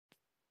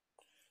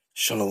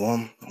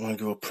Shalom. I want to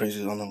give all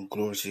praises, honor, and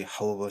glory to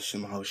Yahweh,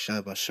 Shem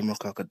Haushai, Shem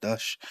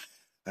Kakadash,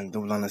 and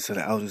double honor to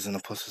the elders and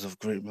apostles of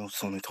great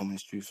millstone and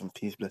Thomas truth and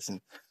peace, blessing,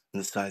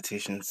 and the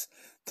salutations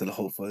to the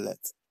hopeful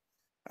elect.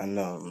 And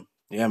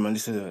yeah, man,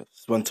 this is a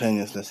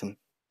spontaneous lesson.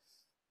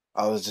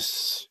 I was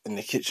just in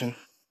the kitchen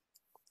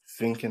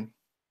thinking,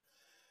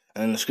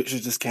 and then the scripture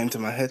just came to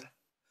my head,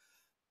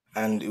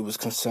 and it was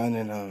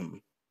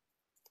concerning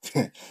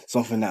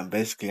something that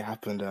basically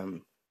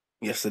happened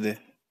yesterday,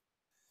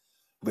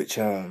 which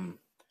I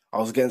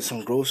was getting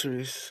some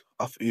groceries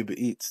off Uber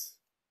Eats,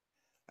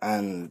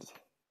 and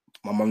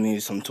my mum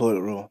needed some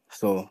toilet roll,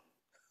 so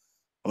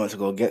I went to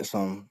go get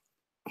some.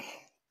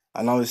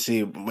 And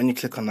obviously, when you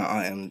click on that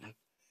item,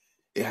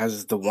 it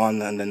has the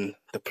one and then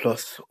the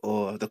plus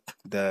or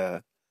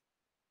the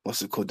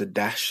what's it called, the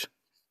dash,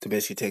 to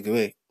basically take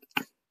away.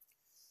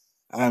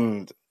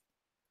 And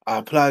I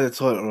applied the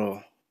toilet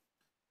roll,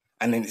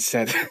 and then it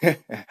said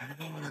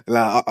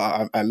like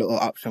a little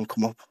option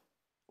come up,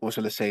 or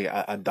should I say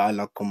a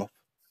dialogue come up,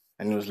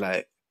 and it was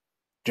like,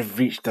 "You've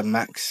reached the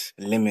max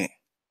limit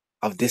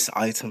of this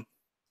item."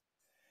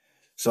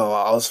 So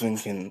I was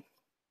thinking,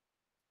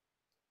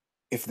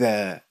 if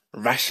they're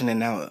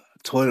rationing out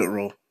toilet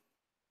roll,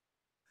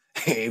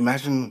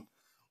 imagine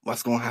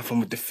what's going to happen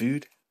with the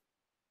food.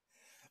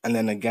 And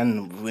then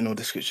again, we know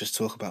the scriptures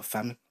talk about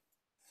famine.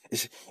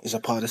 It's a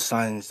part of the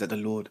signs that the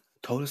Lord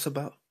told us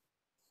about.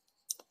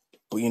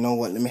 But you know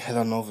what? Let me head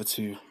on over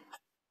to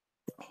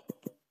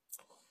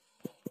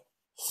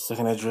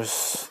second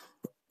address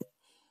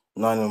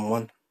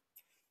 9:1.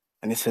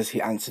 And it says,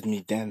 "He answered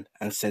me then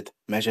and said,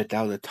 Measure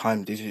thou the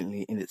time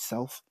diligently in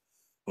itself,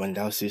 when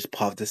thou seest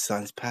part of the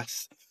signs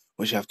pass,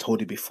 which I have told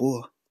thee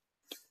before.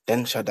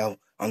 Then shalt thou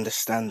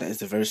understand that it's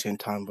the very same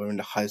time wherein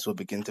the highest will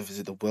begin to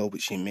visit the world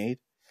which he made.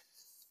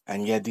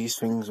 And yet these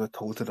things were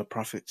told to the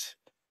prophets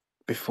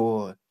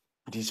before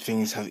these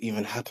things have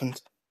even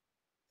happened.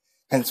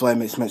 Hence why it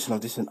makes mention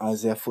of this in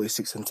Isaiah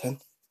 46:10.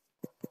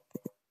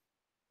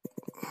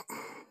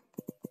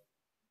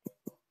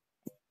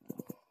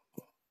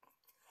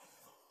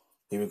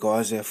 Here we go,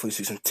 Isaiah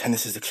 46:10.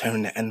 This is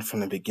declaring the end from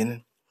the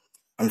beginning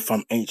and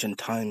from ancient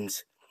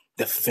times,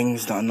 the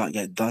things that are not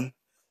yet done,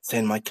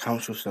 saying, My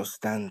counsel shall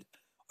stand,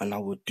 and I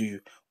will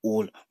do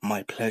all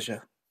my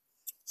pleasure.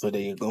 So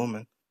there you go,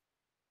 man.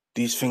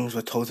 These things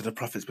were told to the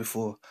prophets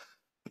before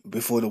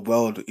the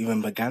world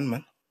even began,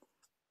 man.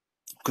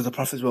 Because the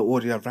prophets were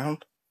already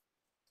around.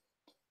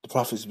 The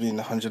prophets being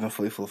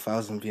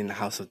 144,000 being the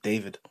house of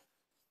David.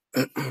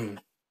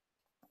 And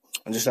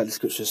just like the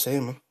scriptures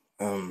say,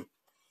 man,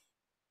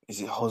 is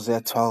it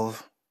Hosea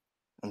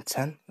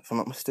 12:10, if I'm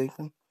not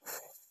mistaken?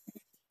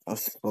 I've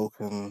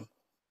spoken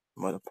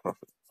by the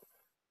prophet.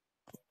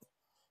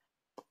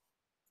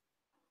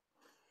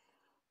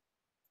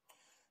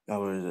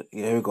 Now, where is it?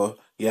 Yeah, here we go.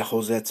 Yeah,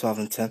 Hosea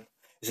 12:10.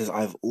 It says,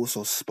 I have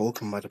also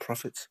spoken by the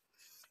prophets,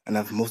 and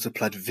have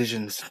multiplied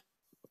visions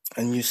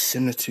and used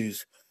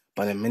similitudes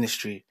by the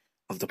ministry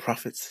of the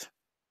prophets.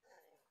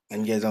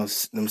 And yeah,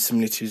 them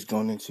similitudes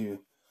going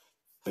into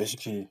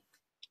basically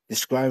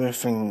describing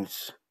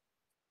things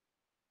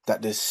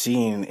that they're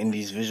seeing in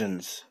these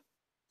visions,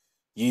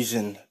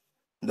 using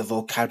the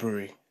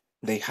vocabulary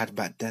they had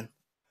back then.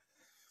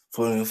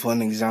 For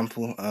an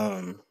example,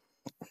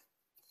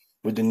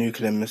 with the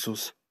nuclear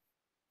missiles,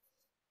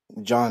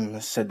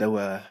 John said there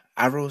were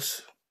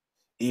arrows.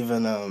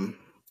 Even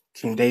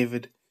King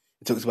David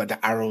talks about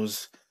the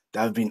arrows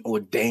that have been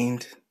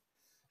ordained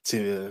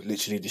to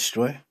literally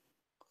destroy.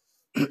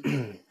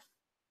 And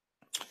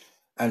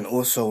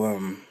also,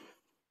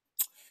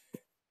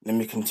 let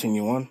me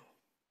continue on.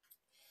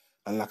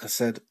 And like I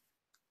said,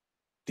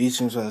 these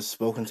things were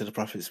spoken to the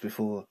prophets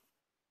before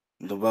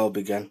the world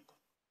began.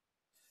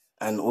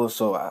 And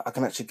also, I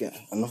can actually get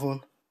another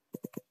one.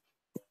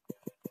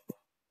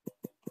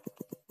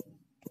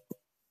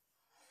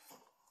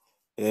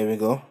 Here we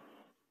go.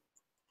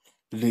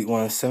 Luke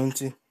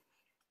 1:70.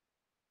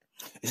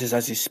 It says,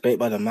 As he spake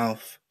by the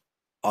mouth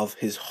of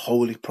his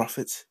holy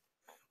prophets,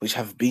 which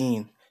have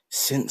been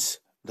since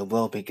the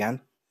world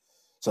began.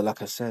 So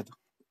like I said,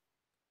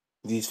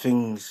 these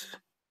things,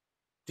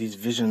 these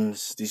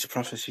visions, these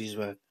prophecies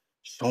were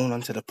shown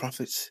unto the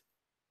prophets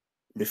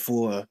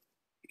before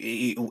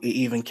it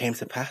even came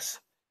to pass.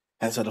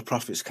 And so the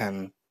prophets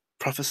can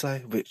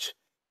prophesy, which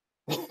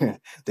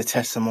the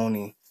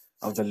testimony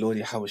of the Lord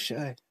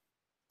Yahushua,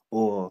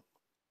 or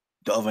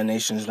the other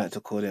nations like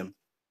to call him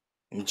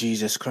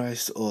Jesus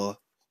Christ or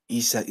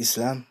Isa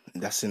Islam.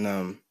 That's in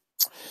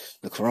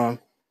the Quran.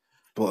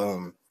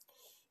 But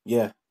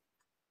yeah,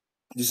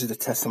 this is the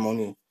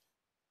testimony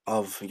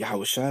of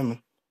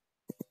Yahushua.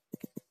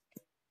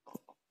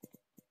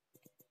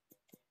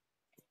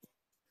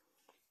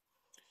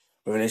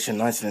 Revelation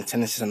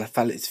 19:10 says, And I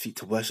fell at his feet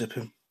to worship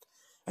him.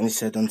 And he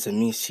said unto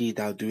me, See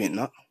thou do it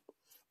not.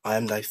 I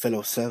am thy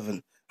fellow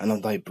servant and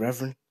of thy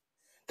brethren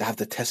that have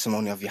the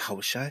testimony of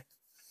Yahushua.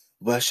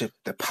 Worship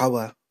the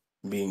power,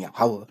 being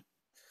Yahweh.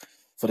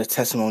 For the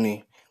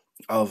testimony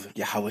of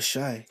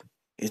Yahushua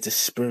is the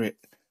spirit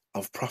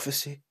of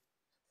prophecy.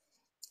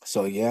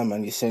 So yeah,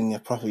 man, you're saying you're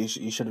a prophet.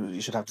 You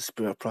should have the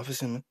spirit of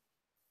prophecy, man.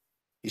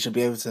 You should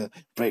be able to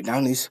break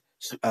down these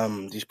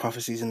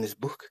prophecies in this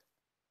book.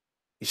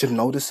 You should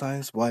know the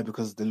signs. Why?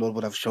 Because the Lord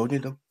would have shown you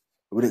them.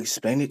 He would have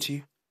explained it to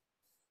you.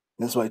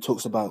 That's why it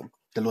talks about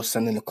the Lord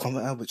sending the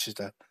Comforter, which is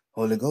the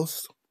Holy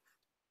Ghost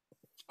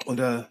or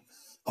the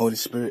Holy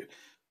Spirit,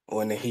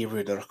 or in the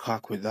Hebrew the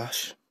Rakak with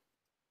Dash,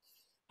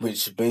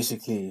 which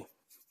basically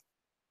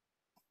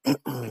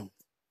let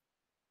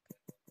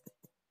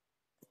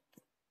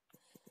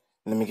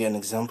me get an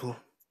example.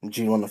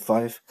 Jude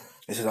 1:5.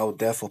 It says, I will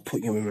therefore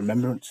put you in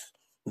remembrance,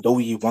 though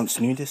you once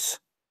knew this,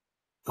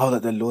 how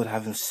that the Lord,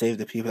 having saved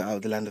the people out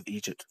of the land of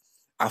Egypt,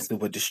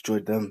 afterward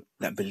destroyed them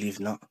that believe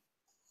not.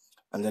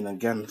 And then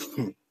again,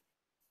 you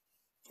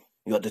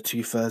got the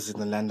two-thirds in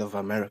the land of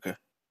America,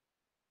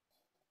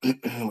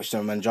 which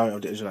the majority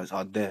of the Israelites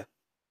are there.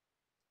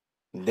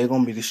 They're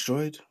going to be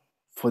destroyed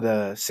for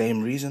the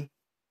same reason,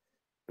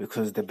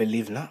 because they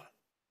believe not.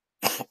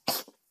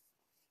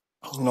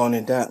 Not only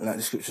that, like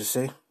the scriptures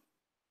say,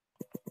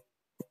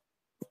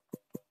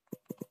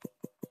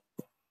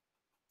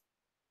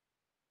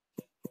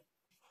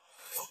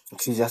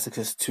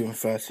 Ecclesiasticus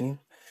 2:13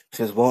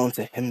 says, woe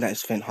unto him that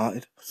is faint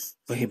hearted,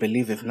 for he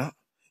believeth not,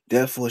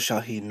 therefore shall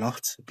he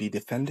not be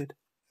defended.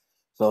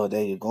 So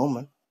there you go,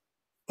 man.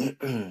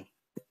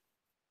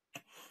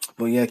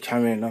 But yeah,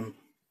 carrying on.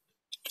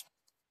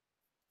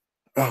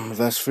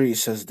 Verse 3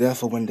 says,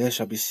 therefore when there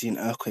shall be seen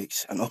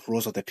earthquakes and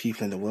uproars of the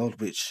people in the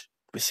world, which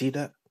we see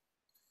that,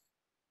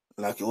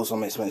 like it also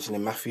makes mention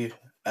in Matthew,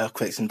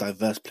 earthquakes in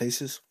diverse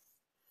places.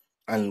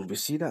 And we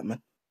see that,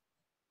 man.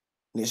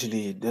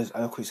 Literally, there's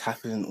earthquakes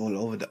happening all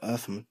over the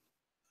earth, man,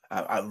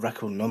 at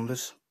record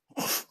numbers.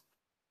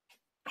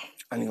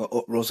 And you got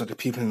uproars of the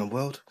people in the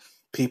world,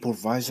 people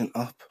rising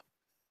up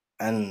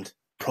and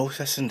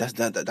protesting.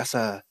 That's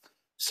a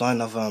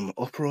sign of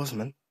uproars,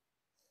 man.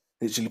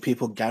 Literally,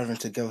 people gathering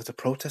together to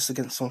protest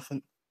against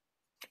something.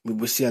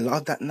 We see a lot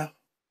of that now.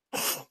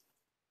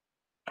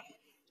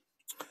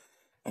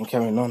 And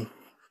carrying on,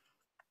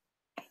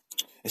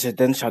 it said,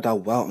 then shalt thou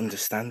well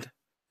understand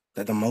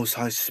that the Most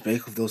High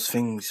spake of those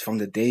things from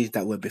the days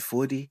that were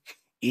before thee,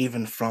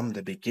 even from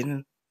the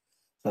beginning.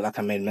 So, like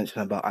I made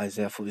mention about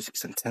Isaiah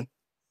 46:10,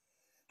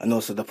 and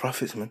also the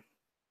prophets, man,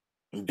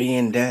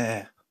 being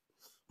there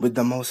with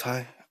the Most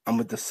High and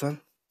with the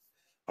Son.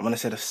 I'm gonna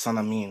say the Son.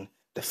 I mean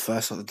the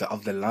first of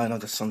the line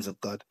of the sons of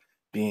God,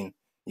 being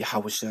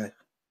Yahweh.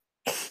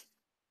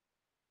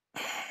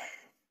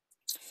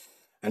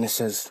 And it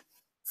says,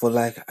 for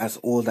like as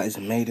all that is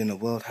made in the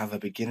world have a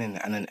beginning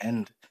and an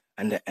end,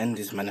 and the end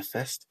is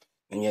manifest,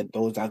 and yet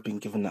those that have been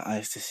given the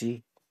eyes to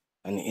see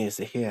and the ears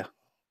to hear,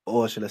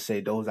 or should I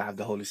say, those that have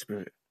the Holy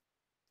Spirit,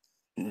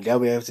 they'll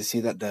be able to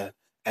see that the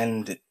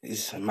end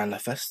is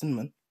manifesting,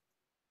 man.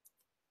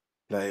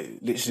 Like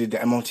literally,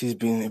 the MOT is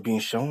being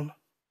shown.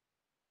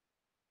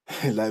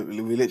 Like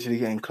we're literally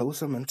getting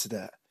closer, man, to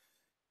that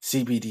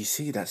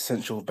CBDC, that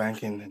central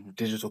banking and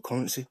digital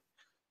currency,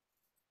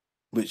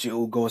 which it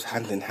all goes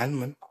hand in hand,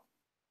 man.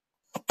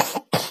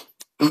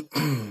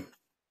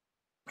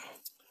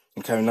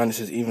 And carrying on, it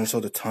says, even so,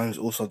 the times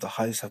also of the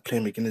highest have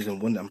plain beginnings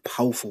and wonder and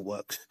powerful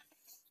works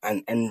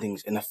and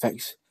endings in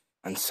effects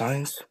and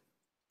signs.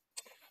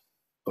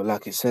 But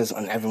like it says,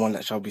 on everyone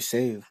that shall be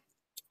saved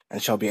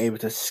and shall be able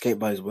to escape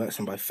by his works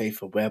and by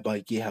faith,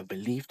 whereby ye have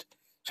believed,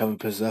 shall be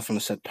preserved from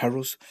the said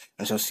perils,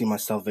 and shall see my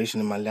salvation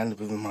in my land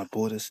within my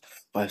borders,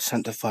 by have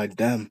sanctified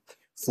them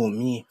for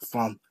me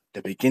from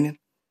the beginning.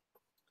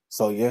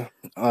 So yeah,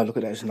 look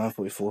at that, it's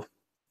 9:44.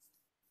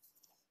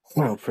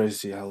 Oh,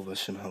 praise to Yahweh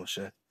Shem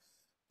Hawashai.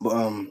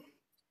 But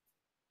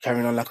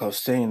carrying on, like I was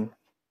saying,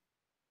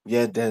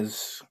 yeah,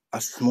 there's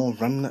a small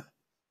remnant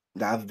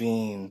that have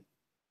been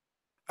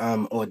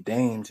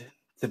ordained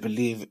to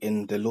believe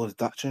in the Lord's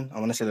doctrine. I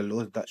want to say the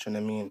Lord's doctrine, I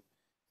mean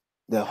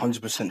the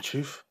 100%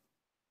 truth,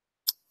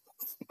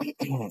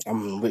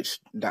 which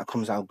that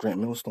comes out of Great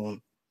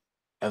Millstone.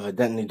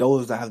 Evidently,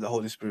 those that have the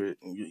Holy Spirit,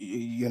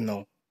 you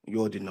know,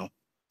 you already know.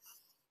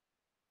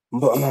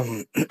 But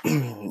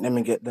let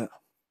me get that.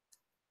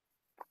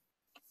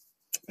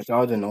 I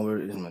already know where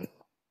it is, man.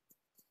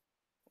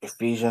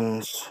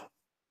 Ephesians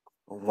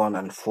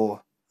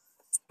 1:4.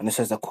 And it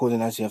says,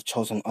 according as you have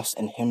chosen us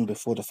in him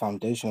before the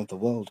foundation of the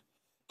world,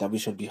 that we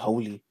should be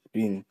holy,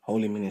 being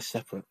holy meaning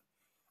separate,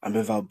 and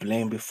without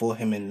blame before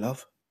him in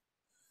love.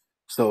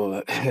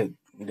 So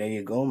there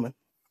you go, man.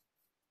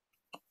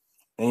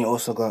 Then you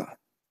also got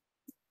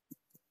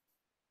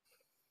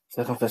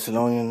 2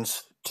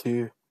 Thessalonians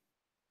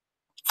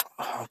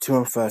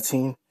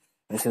 2:13.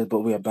 And it says, but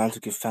we are bound to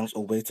give thanks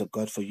always to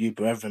God for you,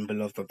 brethren,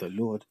 beloved of the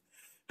Lord,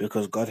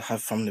 because God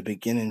hath from the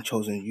beginning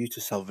chosen you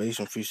to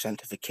salvation through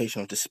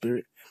sanctification of the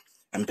Spirit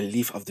and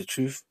belief of the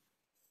truth.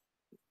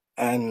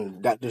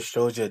 And that just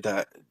shows you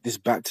that this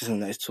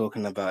baptism that it's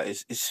talking about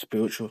is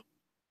spiritual.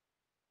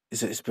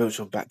 It's a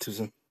spiritual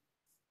baptism.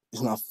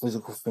 It's not a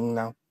physical thing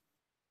now.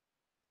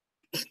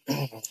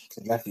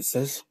 Like it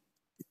says,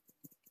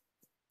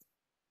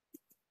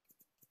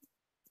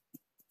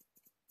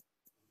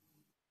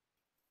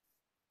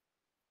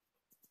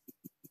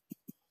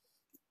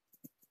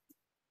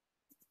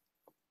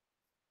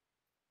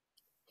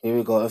 Here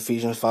we go,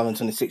 Ephesians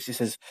 5:26. It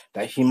says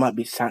that he might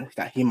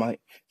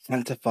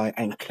sanctify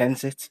and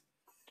cleanse it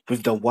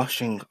with the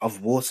washing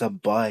of water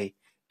by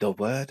the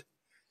word.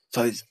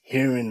 So it's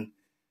hearing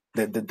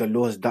the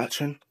Lord's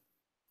doctrine.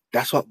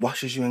 That's what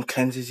washes you and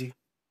cleanses you.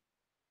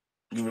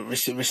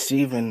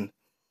 Receiving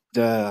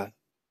the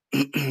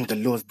the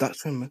Lord's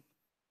doctrine, man.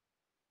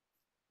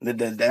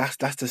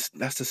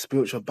 That's the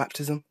spiritual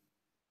baptism,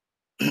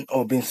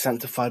 or being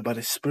sanctified by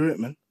the Spirit,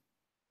 man.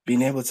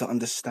 Being able to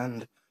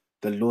understand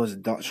the Lord's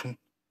doctrine,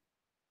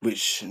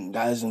 which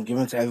that isn't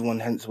given to everyone.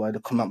 Hence, why they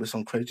come up with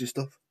some crazy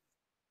stuff.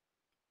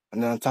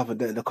 And then on top of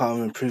that, they can't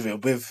even prove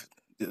it with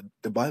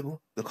the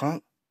Bible. They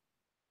can't.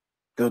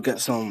 They'll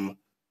get um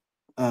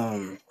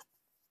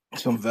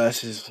some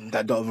verses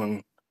that don't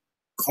even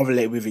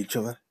correlate with each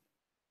other.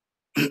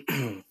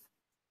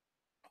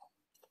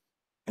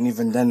 And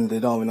even then, they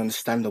don't even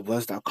understand the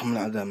words that are coming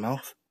out of their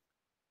mouth.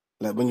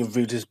 Like when you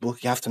read this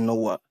book, you have to know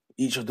what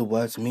each of the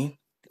words mean,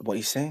 what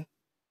he's saying,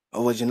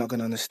 otherwise you're not going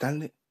to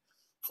understand it.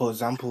 For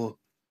example,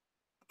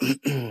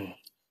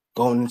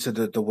 going into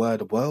the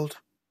word world,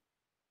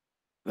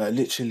 like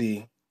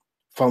literally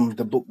from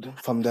the book,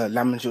 from the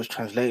language it was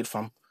translated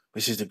from,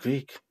 which is the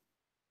Greek,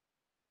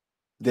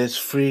 there's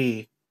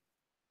three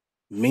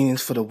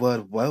meanings for the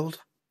word world.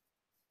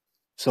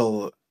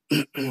 So,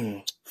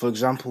 for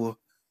example,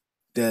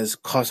 there's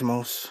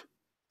cosmos,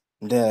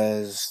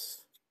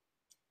 there's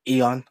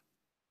eon,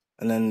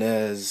 and then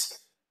there's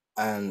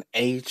an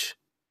age.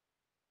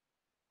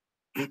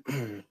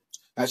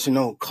 Actually,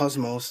 no,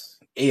 cosmos,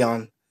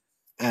 eon,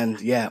 and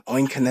yeah,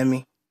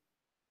 oinkanemi.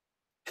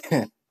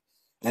 And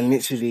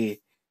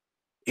literally,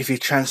 if you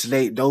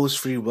translate those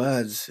three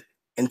words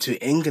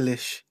into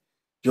English,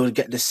 you'll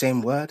get the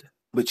same word,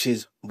 which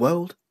is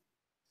world.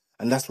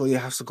 And that's why you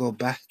have to go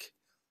back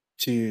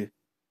to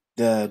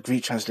the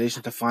Greek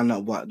translation to find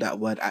out what that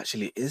word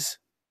actually is.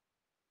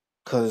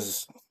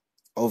 Because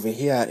over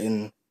here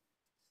in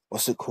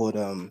what's it called?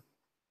 John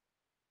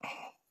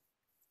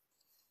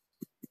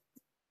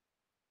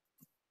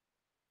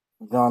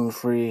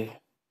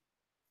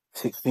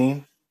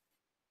 3:16.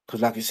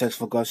 Because like it says,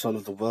 for God so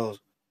loved the world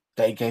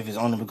that he gave his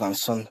only begotten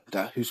son,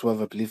 that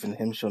whosoever believes in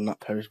him shall not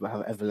perish but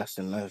have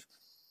everlasting life.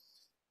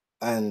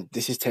 And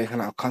this is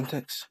taken out of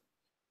context.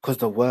 Because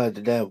the word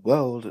there,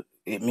 world,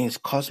 it means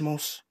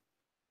cosmos,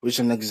 which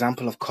an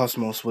example of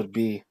cosmos would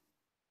be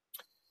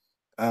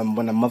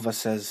when a mother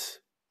says,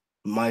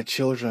 my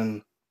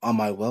children are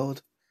my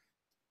world,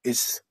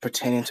 it's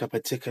pertaining to a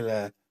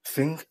particular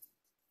thing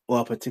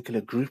or a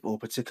particular group or a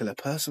particular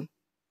person.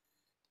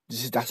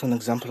 That's an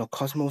example of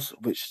cosmos,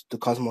 which the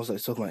cosmos that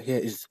it's talking about here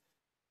is,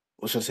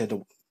 what should I say,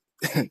 the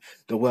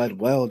the word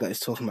world that it's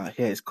talking about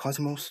here is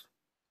cosmos,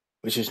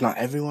 which is not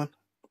everyone.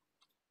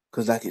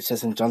 Because like it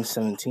says in John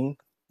 17,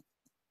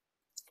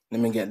 let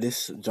me get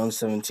this, John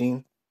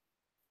 17,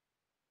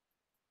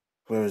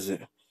 where is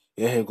it?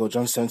 Yeah, here we go,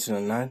 John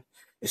 17:9.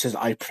 It says,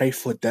 I pray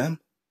for them.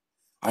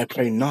 I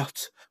pray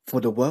not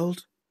for the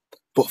world,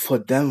 but for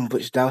them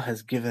which thou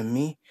hast given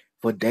me,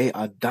 for they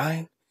are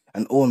thine,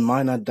 and all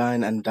mine are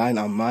thine, and thine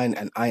are mine,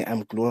 and I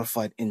am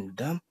glorified in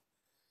them.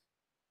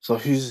 So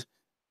who's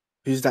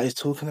that is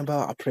talking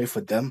about? I pray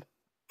for them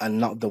and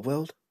not the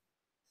world.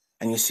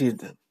 And you see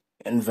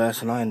in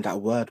verse 9, that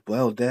word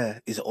world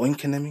there is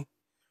oinkanemi,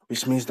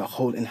 which means the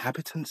whole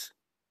inhabitants.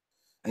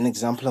 An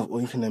example of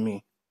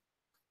oinkanemi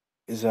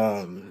is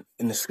in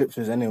the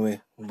scriptures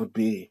anyway, would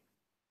be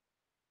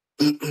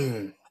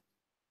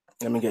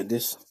let me get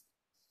this.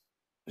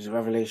 It's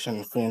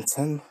Revelation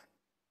 3:10.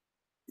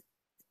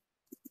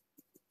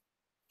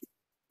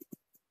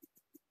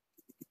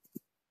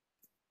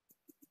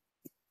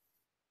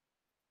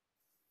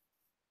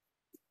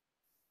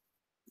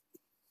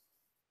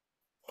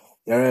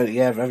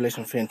 Yeah,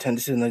 Revelation 3:10.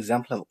 This is an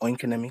example of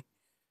oinkanemi.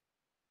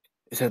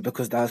 It says,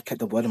 because thou hast kept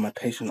the word of my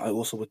patience, I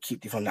also will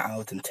keep thee from the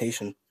hour of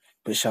temptation,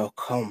 which shall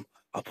come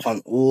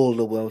upon all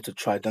the world to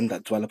try them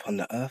that dwell upon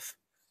the earth.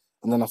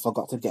 And then I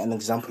forgot to get an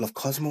example of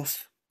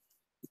cosmos,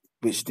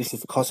 which this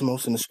is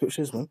cosmos in the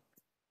scriptures, man.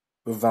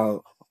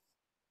 Without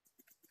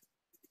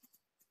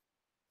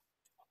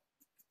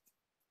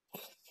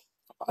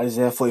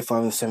Isaiah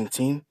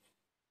 45:17,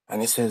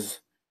 and it says,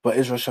 but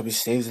Israel shall be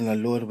saved in the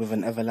Lord with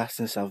an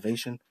everlasting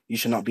salvation. You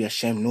shall not be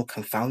ashamed nor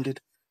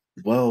confounded,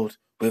 world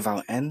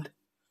without end.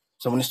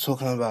 So when it's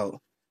talking about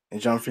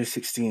in John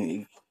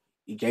 3:16,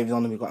 he gave his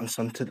only begotten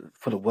son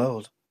for the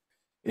world.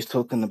 It's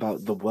talking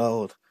about the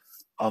world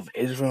of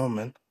Israel,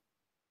 man.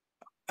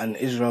 And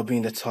Israel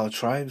being the 12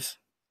 tribes,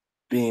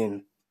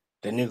 being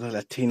the Negros,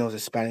 Latinos,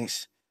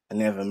 Hispanics, and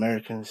Native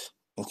Americans,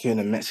 including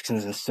the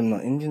Mexicans and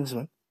Seminole Indians,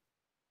 man.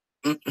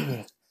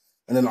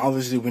 And then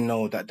obviously we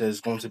know that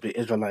there's going to be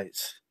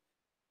Israelites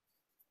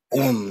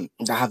that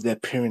have the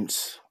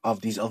appearance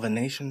of these other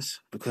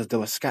nations because they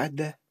were scattered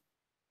there,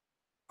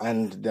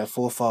 and their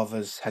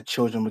forefathers had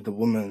children with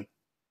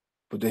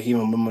the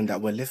human women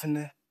that were living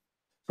there.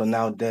 So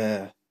now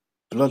their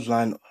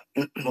bloodline,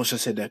 or should I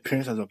say, the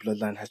appearance of the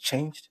bloodline has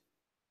changed,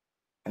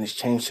 and it's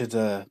changed to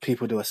the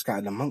people they were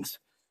scattered amongst.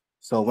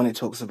 So when it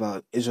talks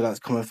about Israelites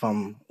coming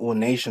from all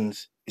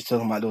nations, it's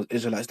talking about those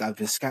Israelites that have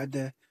been scattered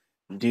there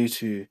due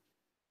to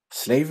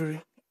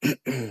slavery.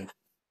 And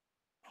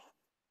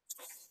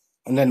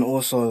then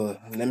also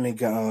let me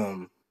get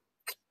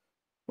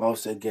what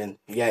else again?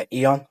 Yeah,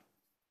 Eon,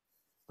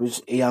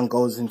 which Eon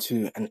goes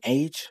into an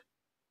age,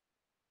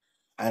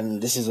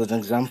 and this is an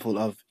example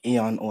of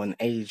Eon or an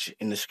age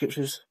in the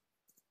scriptures.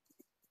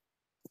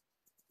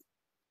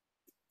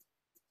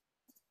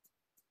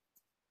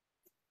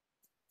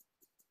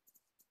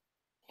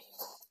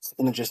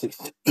 Interesting.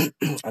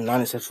 And now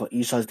it says for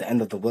Esau is the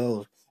end of the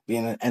world,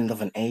 being an end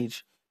of an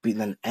age,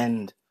 being an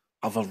end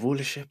of a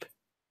rulership,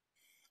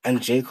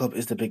 and Jacob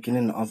is the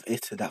beginning of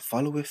it that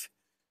followeth.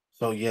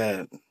 So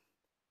yeah,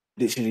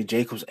 literally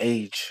Jacob's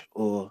age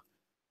or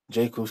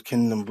Jacob's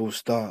kingdom will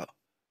start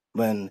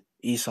when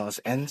Esau's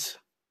ends,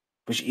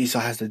 which Esau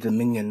has the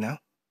dominion now.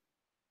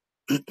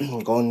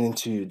 Going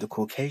into the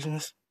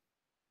Caucasians,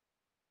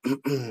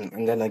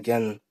 and then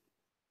again,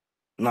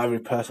 not every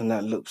person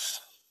that looks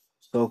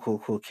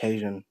so-called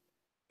Caucasian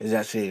is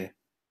actually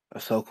a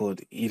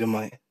so-called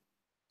Edomite,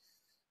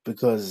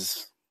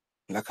 because,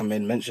 like I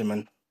made mention,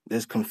 man,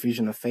 there's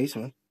confusion of face,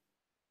 man.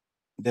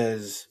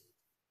 There's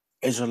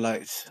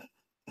Israelites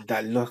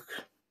that look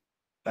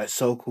like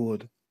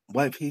so-called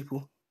white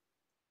people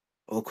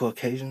or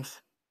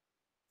Caucasians,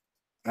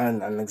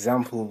 and an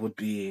example would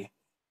be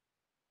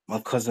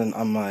my cousin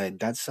on my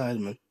dad's side,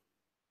 man.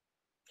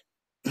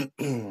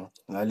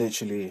 I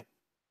literally,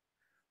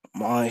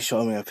 my aunt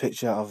showed me a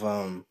picture of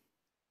one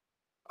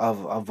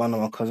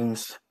of my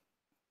cousins,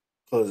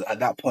 because at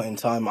that point in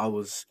time I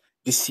was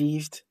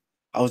deceived.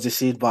 I was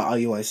deceived by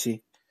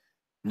IUIC.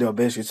 They were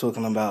basically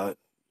talking about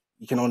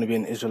you can only be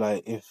an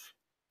Israelite if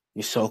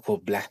you're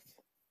so-called black,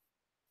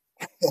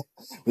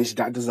 which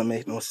that doesn't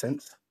make no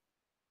sense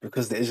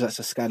because the Israelites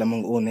are scattered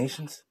among all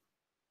nations.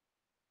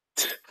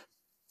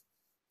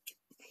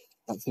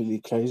 Absolutely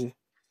crazy.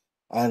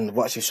 And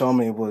what she showed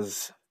me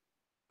was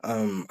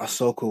a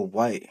so-called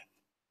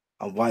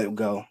a white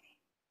girl.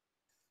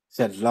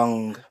 She had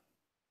long,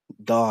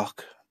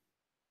 dark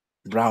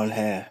brown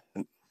hair,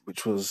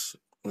 which was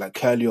like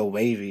curly or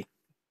wavy,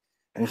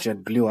 and she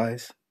had blue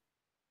eyes.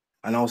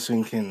 And I was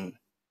thinking,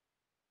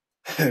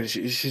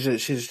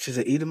 she's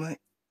an Edomite,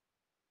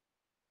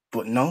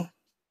 but no,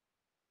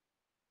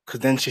 because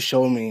then she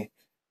showed me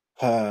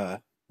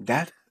her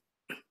dad,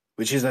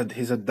 which is a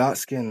he's a dark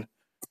skinned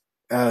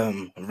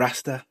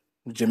Rasta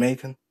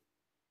Jamaican,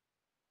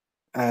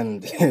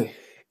 and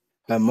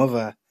her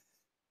mother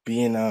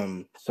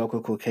being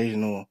so-called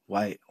Caucasian or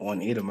white or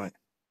an Edomite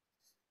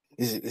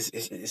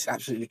is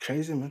absolutely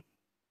crazy, man.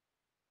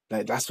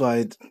 Like that's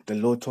why the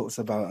Lord talks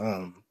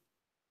about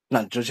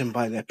not judging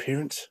by their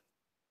appearance,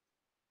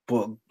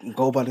 but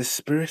go by the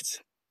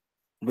spirit,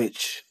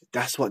 which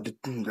that's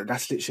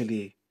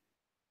literally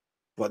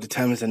what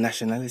determines the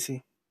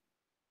nationality.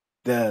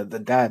 The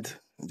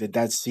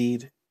dad's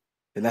seed,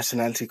 the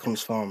nationality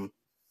comes from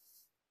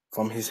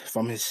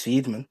his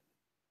seed, man.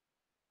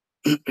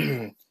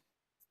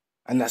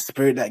 And that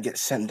spirit that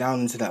gets sent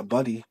down into that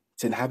body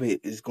to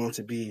inhabit is going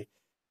to be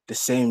the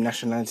same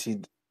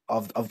nationality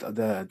of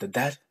the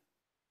dad.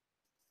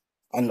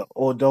 And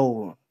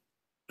although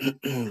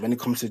when it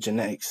comes to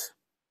genetics,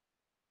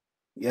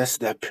 yes,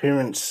 the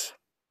appearance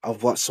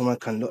of what someone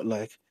can look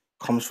like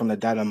comes from the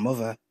dad and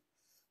mother,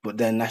 but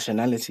their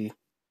nationality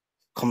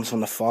comes from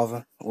the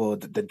father or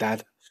the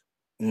dad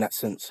in that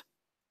sense.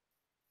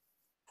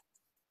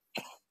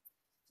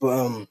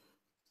 But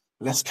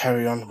let's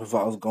carry on with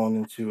what I was going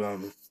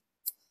into,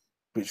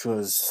 which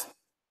was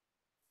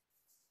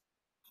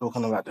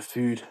talking about the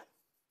food.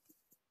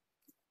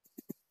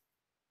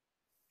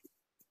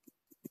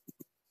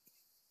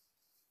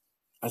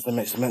 As the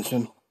next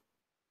mentioned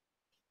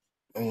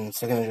in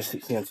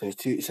 216 and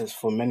 22, it says,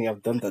 "For many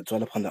of them that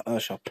dwell upon the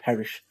earth shall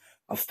perish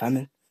of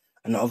famine,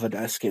 and the other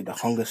that escape the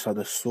hunger shall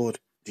the sword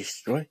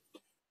destroy."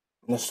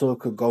 And the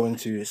sword could go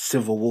into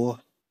civil war,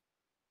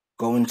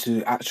 go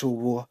into actual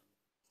war,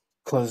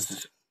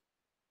 because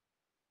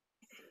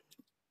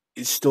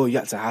it's still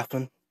yet to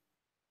happen.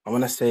 And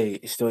when I say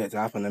it's still yet to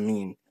happen, I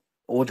mean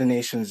all the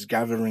nations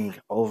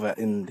gathering over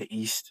in the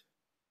east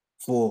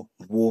for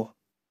war.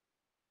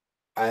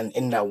 And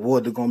in that war,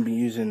 they're going to be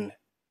using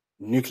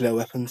nuclear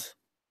weapons,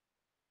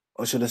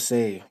 or should I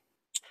say,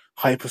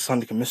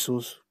 hypersonic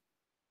missiles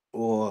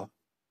or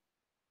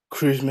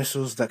cruise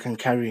missiles that can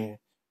carry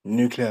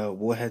nuclear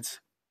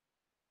warheads.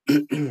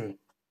 And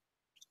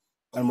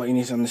what you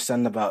need to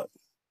understand about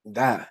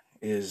that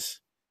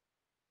is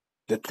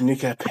the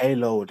nuclear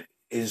payload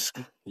is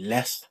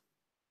less.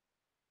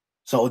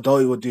 So although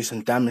it will do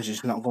some damage,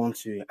 it's not going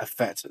to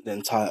affect the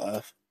entire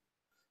Earth.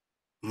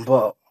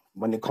 But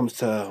when it comes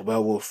to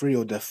World War Three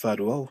or the Third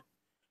World,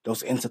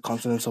 those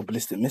intercontinental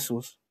ballistic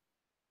missiles,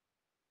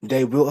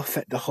 they will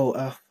affect the whole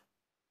Earth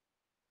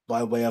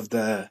by way of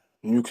the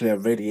nuclear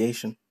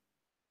radiation.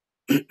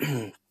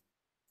 But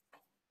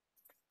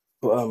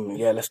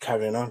yeah, let's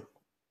carry on.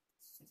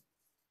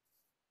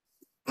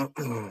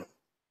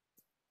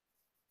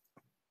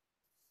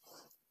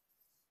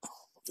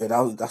 Yeah,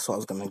 that's what I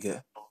was gonna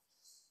get.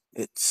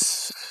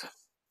 It's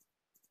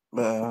uh,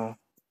 oh,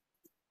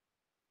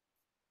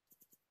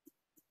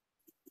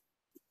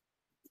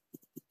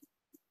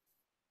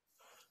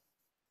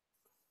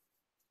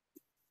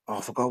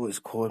 I forgot what it's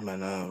called,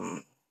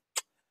 man.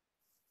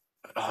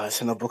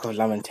 It's in the Book of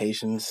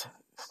Lamentations.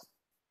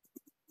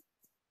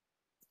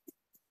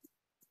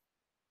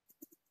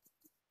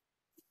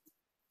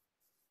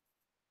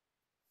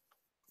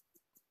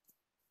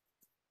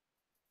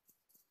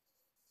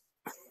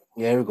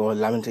 Yeah, here we go.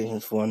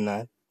 Lamentations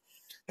 4:9.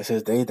 It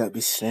says, "They that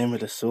be slain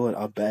with the sword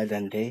are better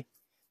than they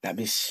that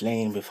be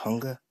slain with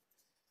hunger.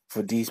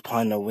 For these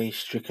pine away,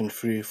 stricken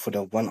through for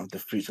the want of the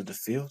fruits of the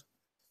field."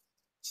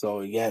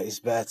 So yeah, it's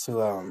better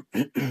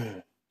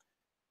to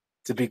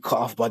to be cut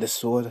off by the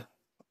sword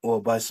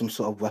or by some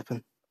sort of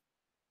weapon,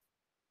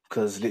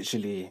 because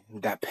literally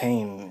that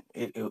pain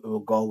it will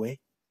go away.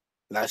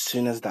 Like, as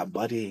soon as that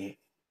body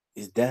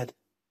is dead,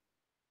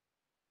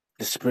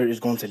 the spirit is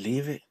going to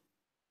leave it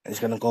and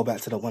it's going to go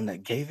back to the one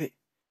that gave it,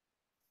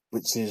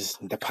 which is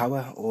the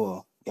power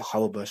or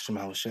Yahweh Bashim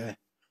Haushay.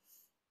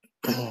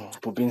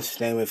 But being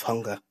slain with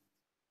hunger,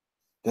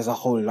 there's a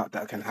whole lot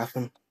that can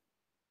happen,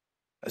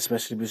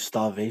 especially with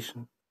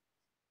starvation.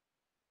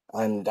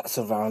 And that's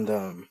around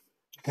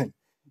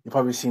you've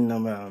probably seen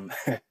them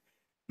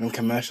them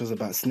commercials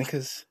about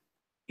Snickers.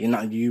 You're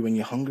not you when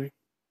you're hungry.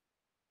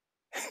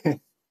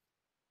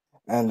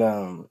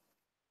 And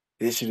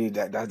literally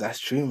that's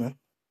true, man.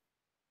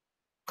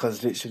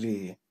 Because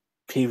literally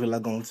people are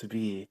going to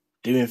be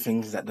doing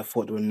things that they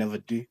thought they would never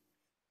do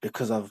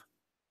because of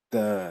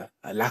the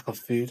lack of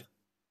food.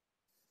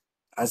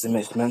 As it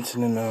makes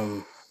mention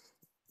in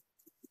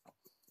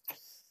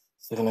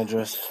second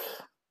address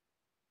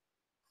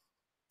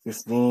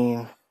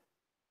 15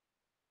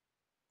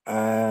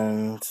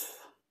 and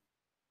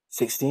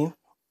 16.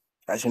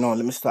 Actually, no,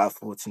 let me start at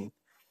 14.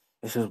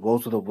 It says, "Woe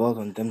to the world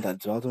and them that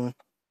dwell therein.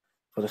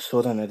 For the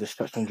sword and the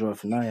destruction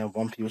draweth nigh, and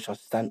one people shall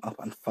stand up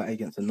and fight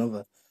against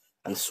another,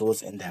 and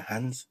swords in their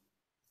hands."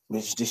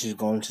 Which this is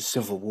going to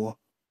civil war.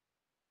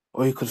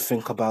 Or you could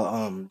think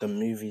about the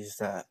movies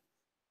that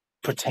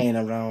pertain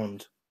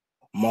around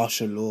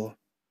martial law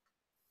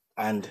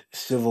and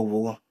civil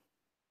war.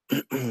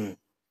 And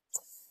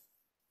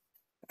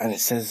it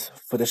says,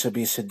 "For there shall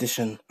be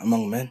sedition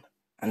among men,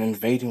 and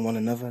invading one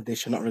another. They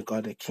shall not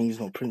regard their kings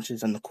nor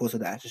princes, and the cause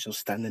of the action shall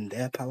stand in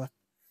their power."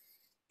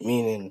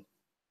 Meaning,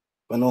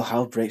 when all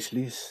hell breaks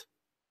loose,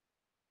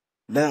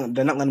 they're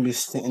not going to be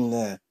sitting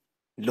there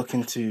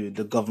looking to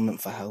the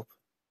government for help.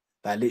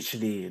 Like,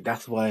 literally,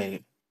 that's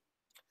why,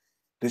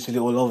 literally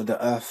all over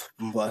the earth,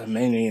 but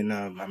mainly in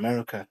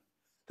America,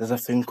 there's a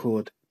thing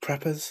called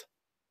preppers.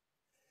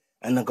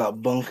 And they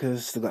got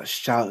bunkers, they got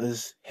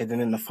shelters hidden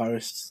in the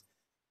forests,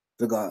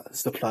 they got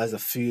supplies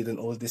of food and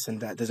all this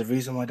and that. There's a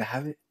reason why they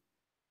have it.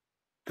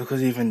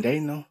 Because even they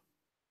know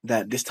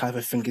that this type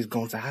of thing is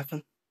going to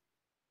happen.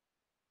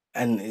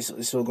 And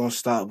it's all going to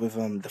start with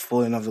the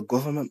falling of the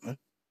government, man.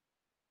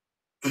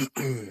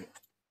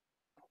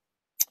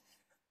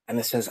 And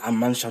it says, "A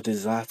man shall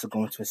desire to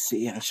go into a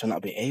city and shall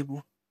not be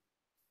able."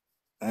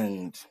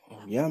 And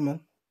yeah,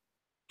 man,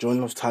 during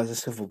those times of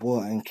civil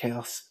war and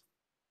chaos,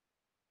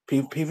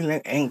 people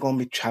ain't going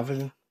to be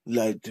traveling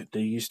like they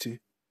used to.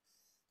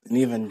 And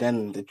even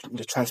then,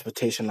 the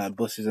transportation like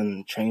buses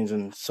and trains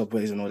and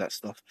subways and all that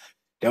stuff,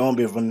 they won't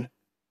be running.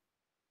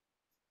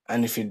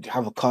 And if you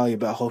have a car, you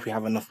better hope you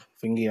have enough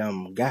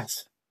thingy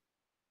gas.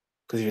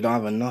 Because if you don't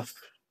have enough,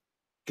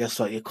 guess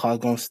what? Your car's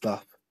gonna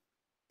stop,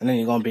 and then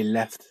you're gonna be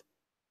left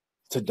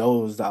to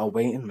those that are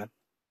waiting, man.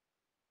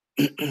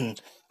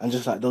 And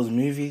just like those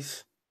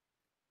movies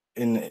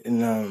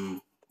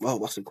in well,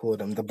 what's it called?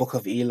 The Book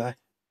of Eli,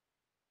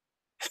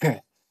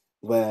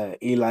 where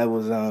Eli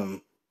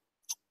was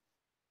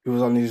he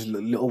was on his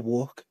little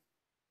walk,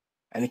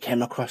 and he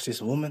came across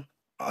this woman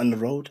on the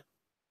road.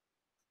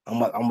 And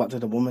what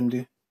did the woman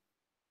do?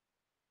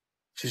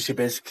 She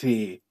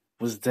basically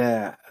was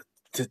there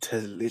to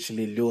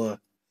literally lure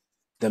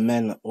the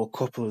men or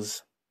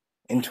couples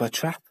into a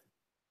trap,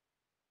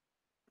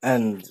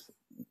 and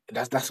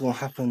that's gonna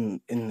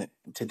happen in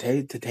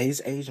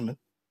today's age, man.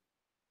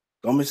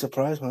 Don't be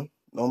surprised, man.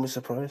 Don't be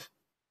surprised.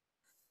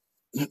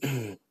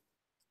 And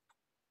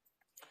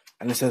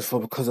it says, "For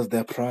because of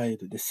their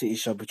pride, the city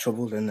shall be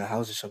troubled, and the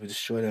houses shall be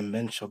destroyed, and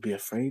men shall be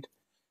afraid,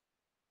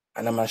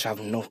 and a man shall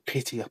have no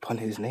pity upon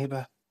his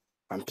neighbor."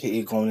 And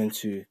pity going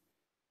into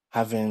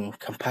having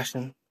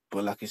compassion,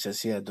 but like it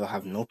says here, they'll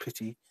have no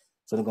pity,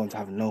 so they're going to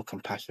have no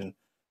compassion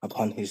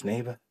upon his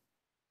neighbor.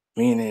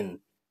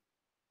 Meaning,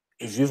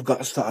 if you've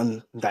got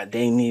something that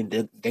they need,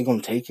 they're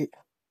gonna take it.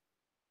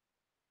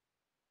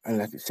 And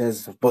like it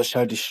says, "But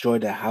shall destroy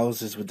their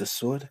houses with the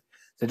sword."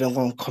 They don't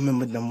gonna come in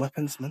with them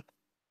weapons, man.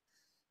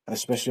 And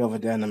especially over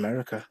there in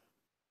America,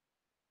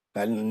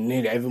 like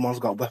nearly everyone's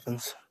got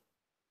weapons,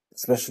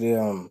 especially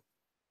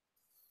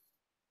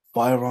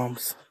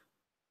firearms.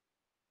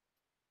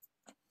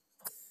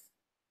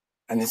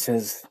 And it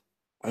says,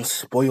 "And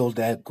spoil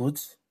their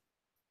goods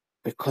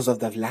because of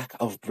the lack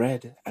of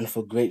bread and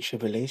for great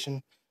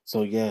tribulation."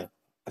 So yeah,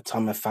 a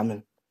time of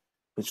famine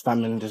which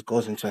famine just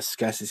goes into a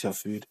scarcity of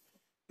food.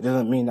 It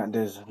doesn't mean that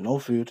there's no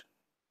food.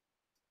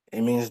 It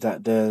means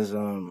that there's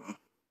not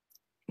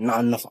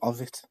enough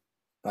of it.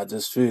 Like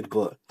there's food,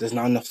 but there's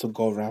not enough to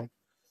go around.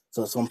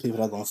 So some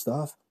people are gonna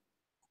starve.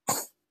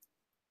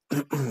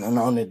 And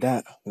not only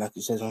that, like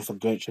it says on for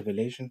great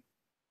tribulation,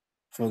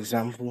 for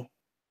example,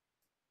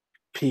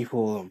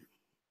 people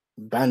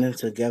banding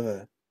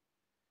together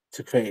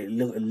to create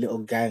little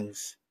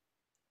gangs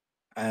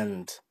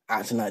and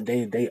acting like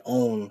they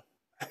own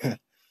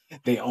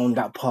they own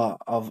that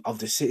part of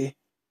the city.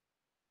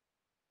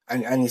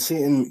 And you see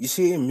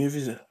it in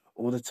movies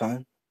all the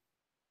time,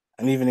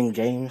 and even in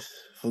games.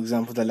 For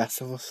example, The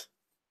Last of Us,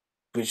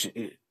 which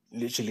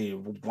literally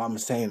what I'm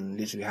saying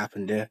literally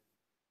happened there.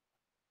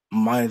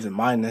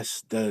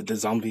 Minus the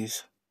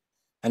zombies,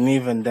 and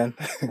even then,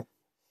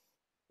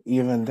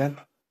 even then,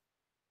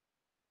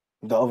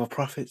 the other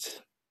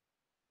prophets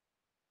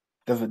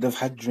they've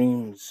had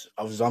dreams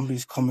of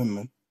zombies coming,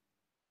 man.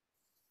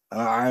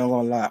 And I ain't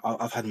gonna lie,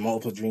 I've had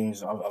multiple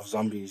dreams of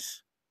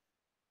zombies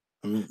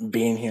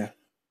being here.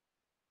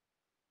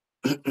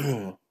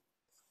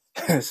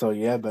 So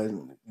yeah, but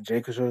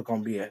Jacob's really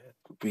gonna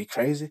be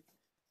crazy.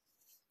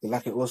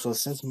 Like it also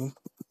says, man,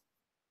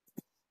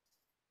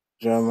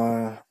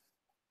 Jeremiah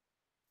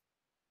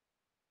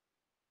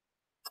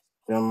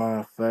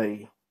Jeremiah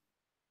 30:7,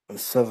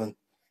 and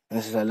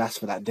this is the last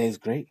for that day is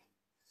great.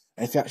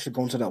 And if you actually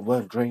go into that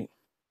word great,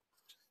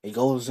 it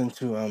goes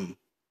into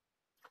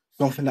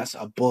something that's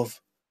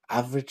above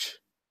average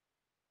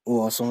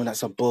or something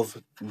that's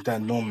above the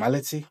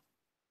normality.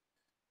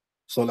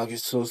 So like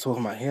it's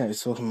talking about here,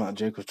 it's talking about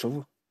Jacob's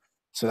trouble.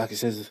 So like it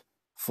says,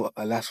 for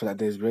alas for that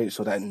day is great,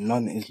 so that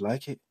none is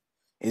like it.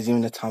 It's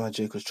even the time of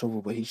Jacob's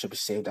trouble, but he should be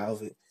saved out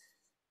of it.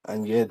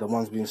 And yeah, the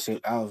ones being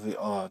saved out of it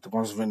are the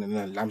ones written in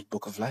the Lamb's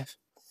Book of Life.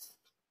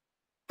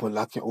 But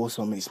like it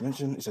also makes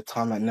mention, it's a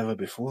time like never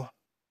before.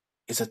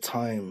 It's a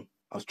time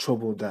of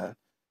trouble that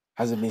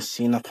hasn't been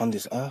seen upon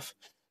this earth.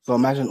 So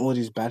imagine all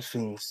these bad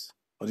things,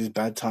 all these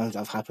bad times that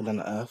have happened on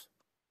the earth.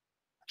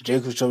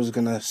 Jacob's trouble is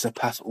gonna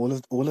surpass all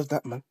of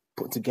that, man,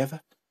 put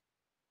together.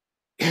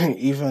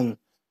 even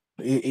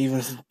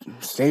even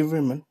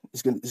slavery, man,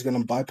 is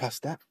gonna bypass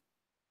that.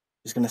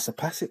 It's gonna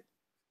surpass it.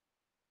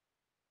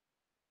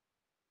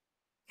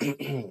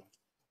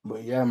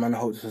 But yeah, man, I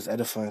hope this was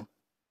edifying.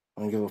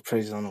 I'm gonna give a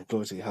praise and honor,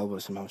 glory to Yahweh,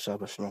 Shema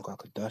Shabbat, Shalom,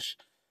 Kakadash,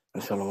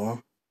 and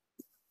Shalom.